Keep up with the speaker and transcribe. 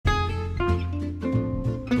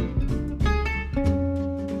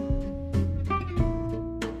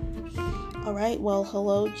right, well,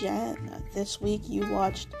 hello, Jen. This week you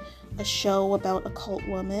watched a show about a cult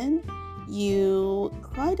woman. You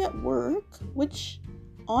cried at work, which,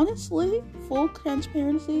 honestly, full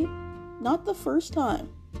transparency, not the first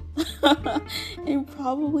time. And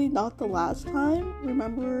probably not the last time.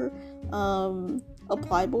 Remember,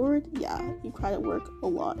 Apply Board? Yeah, you cried at work a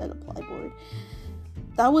lot at Apply Board.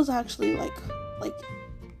 That was actually like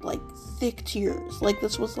thick tears. Like,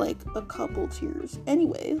 this was like a couple tears.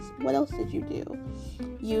 Anyways, what else did you do?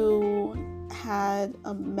 You had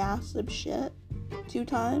a massive shit 2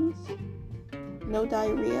 times. No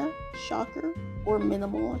diarrhea. Shocker. Or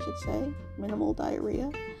minimal, I should say. Minimal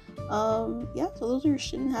diarrhea. Yeah, so those are your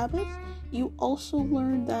shitting habits. You also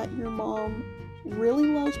learned that your mom really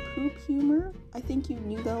loves poop humor. I think you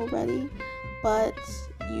knew that already, but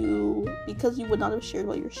because you would not have shared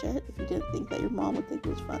about your shit if you didn't think that your mom would think it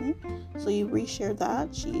was funny, so you reshared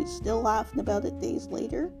that. She's still laughing about it days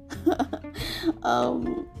later.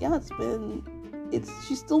 Yeah,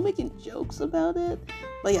 she's still making jokes about it,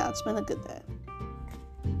 but yeah, it's been a good day.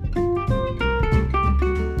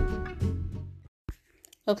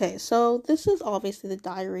 Okay, so this is obviously the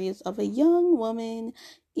diaries of a young woman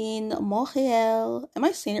in Montreal. Am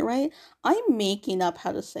I saying it right? I'm making up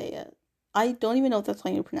how to say it. I don't even know if that's how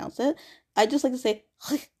you pronounce it. I just like to say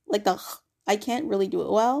like the. I can't really do it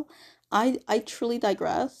well. I truly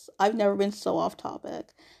digress. I've never been so off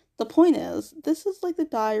topic. The point is, this is like the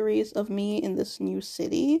diaries of me in this new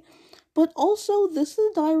city, but also this is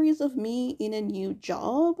the diaries of me in a new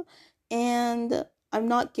job, and I'm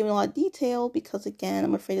not giving a lot of detail because, again,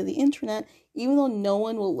 I'm afraid of the internet. Even though no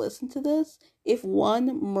one will listen to this, if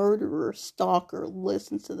one murderer, stalker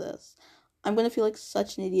listens to this, I'm going to feel like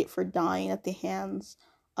such an idiot for dying at the hands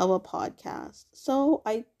of a podcast. So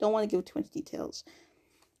I don't want to give too much details.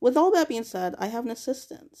 With all that being said, I have an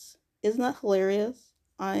assistant. Isn't that hilarious?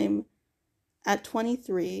 I'm at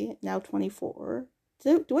 23, now 24.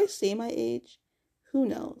 Do I say my age? Who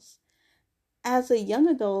knows? As a young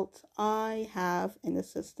adult, I have an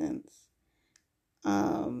assistant.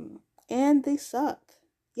 And they suck.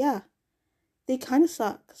 Yeah, they kind of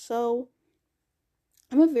suck. So,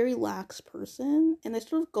 I'm a very lax person, and I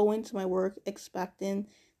sort of go into my work expecting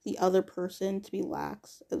the other person to be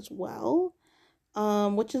lax as well.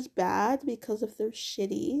 Which is bad, because if they're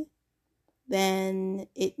shitty, then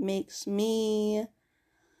it makes me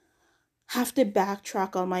have to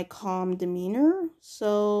backtrack on my calm demeanor.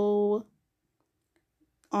 So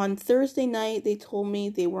on Thursday night, they told me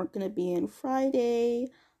they weren't going to be in Friday.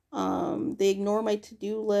 They ignored my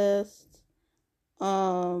to-do list.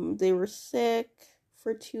 They were sick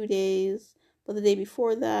for 2 days, but the day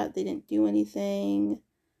before that, they didn't do anything.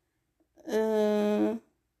 It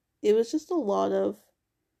was just a lot of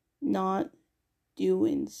not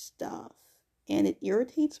doing stuff, and it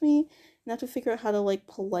irritates me, and I have to figure out how to, like,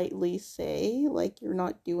 politely say, like, you're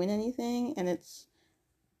not doing anything, and it's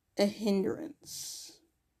a hindrance.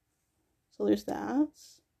 So there's that.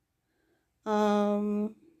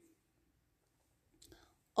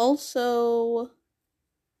 Also,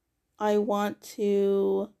 I want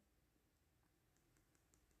to,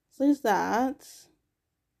 so there's that.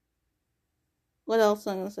 What else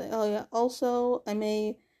am I gonna say? Oh yeah, also, I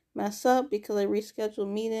may mess up because I rescheduled a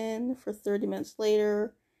meeting for 30 minutes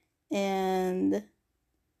later, and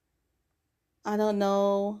I don't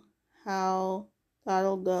know how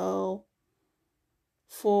that'll go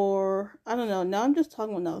I don't know, now I'm just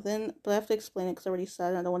talking about nothing, but I have to explain it because I already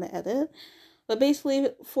said it, I don't want to edit. But basically,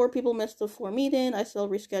 4 people missed the 4 meeting, I still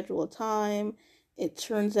reschedule a time. It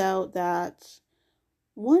turns out that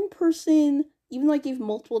one person, even though I gave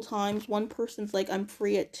multiple times, one person's like, I'm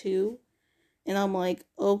free at 2, and I'm like,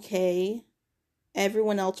 okay,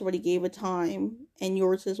 everyone else already gave a time, and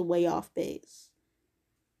yours is way off base.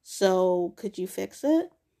 So, could you fix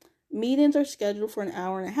it? Meetings are scheduled for an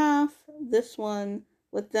hour and a half. This one,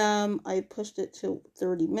 with them, I pushed it to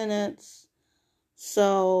 30 minutes.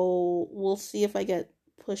 So, we'll see if I get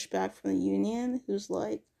pushback from the union, who's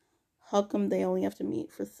like, how come they only have to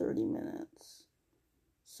meet for 30 minutes?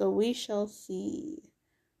 So, we shall see.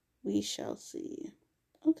 We shall see.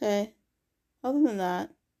 Okay. Other than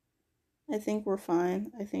that, I think we're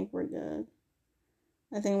fine. I think we're good.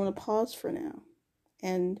 I think I'm going to pause for now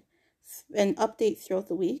and update throughout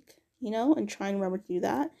the week, and try and remember to do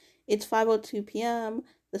that. It's 5:02 p.m.,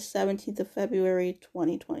 the 17th of February,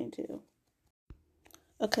 2022.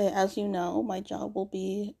 Okay, as you know, my job will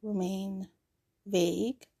remain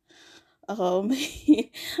vague. I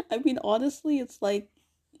mean, honestly, it's like,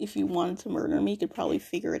 if you wanted to murder me, you could probably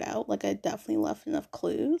figure it out. Like, I definitely left enough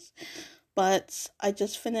clues. But I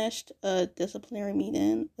just finished a disciplinary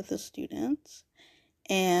meeting with a student,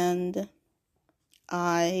 and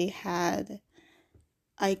I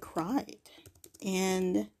cried,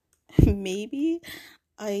 and maybe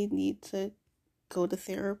I need to go to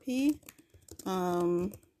therapy.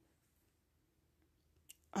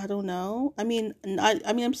 I don't know.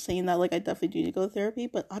 I'm saying that like I definitely do need to go to therapy,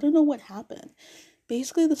 but I don't know what happened.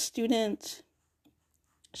 Basically, the student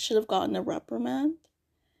should have gotten a reprimand,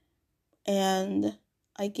 and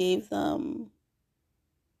I gave them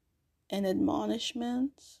an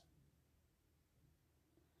admonishment,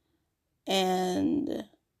 and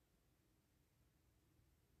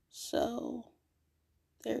so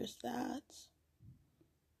there's that.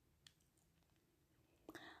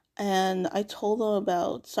 And I told them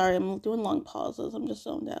about, sorry, I'm doing long pauses, I'm just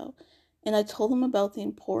zoned out. And I told them about the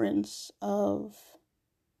importance of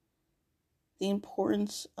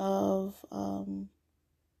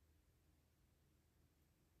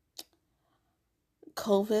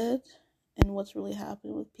COVID and what's really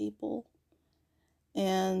happening with people.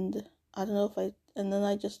 And I don't know and then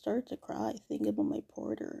I just started to cry thinking about my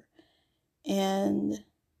porter. And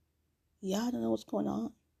yeah, I don't know what's going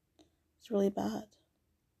on. It's really bad.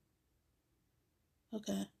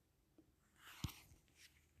 Okay.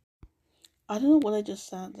 I don't know what I just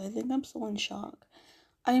said. I think I'm still in shock.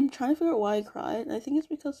 I am trying to figure out why I cried. I think it's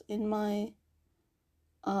because in my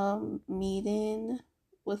meeting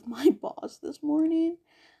with my boss this morning,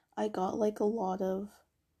 I got like a lot of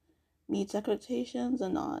meets expectations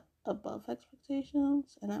and not above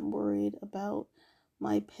expectations, and I'm worried about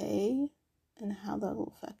my pay and how that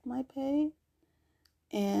will affect my pay.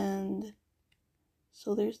 And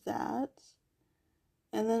so there's that.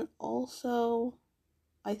 And then also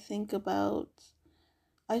I think about,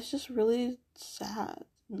 I was just really sad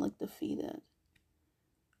and like defeated.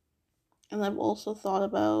 And I've also thought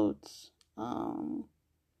about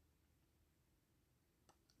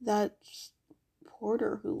that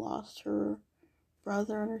porter who lost her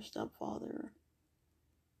brother and her stepfather,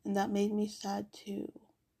 and that made me sad too.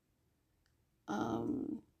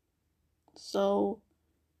 So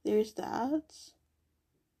there's that,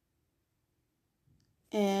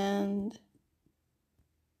 and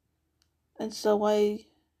so I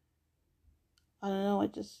don't know.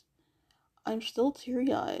 I'm still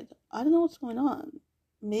teary eyed. I don't know what's going on.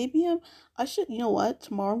 Maybe I should, you know what?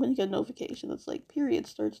 Tomorrow I'm gonna get a notification that's like, period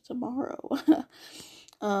starts tomorrow.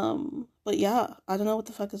 But yeah, I don't know what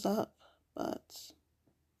the fuck is up. But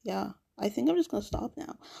yeah, I think I'm just gonna stop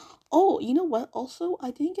now. Oh, you know what? Also,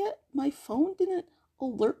 my phone didn't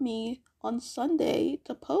alert me on Sunday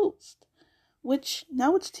to post, which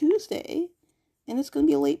now it's Tuesday, and it's gonna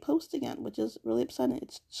be a late post again, which is really upsetting.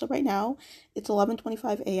 So right now, it's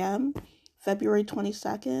 11:25 a.m., February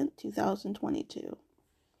 22nd, 2022.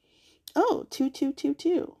 Oh,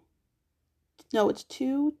 2222. No, it's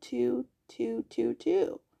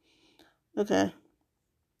 22222. Okay.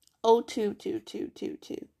 Oh,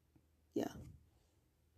 22222. Yeah.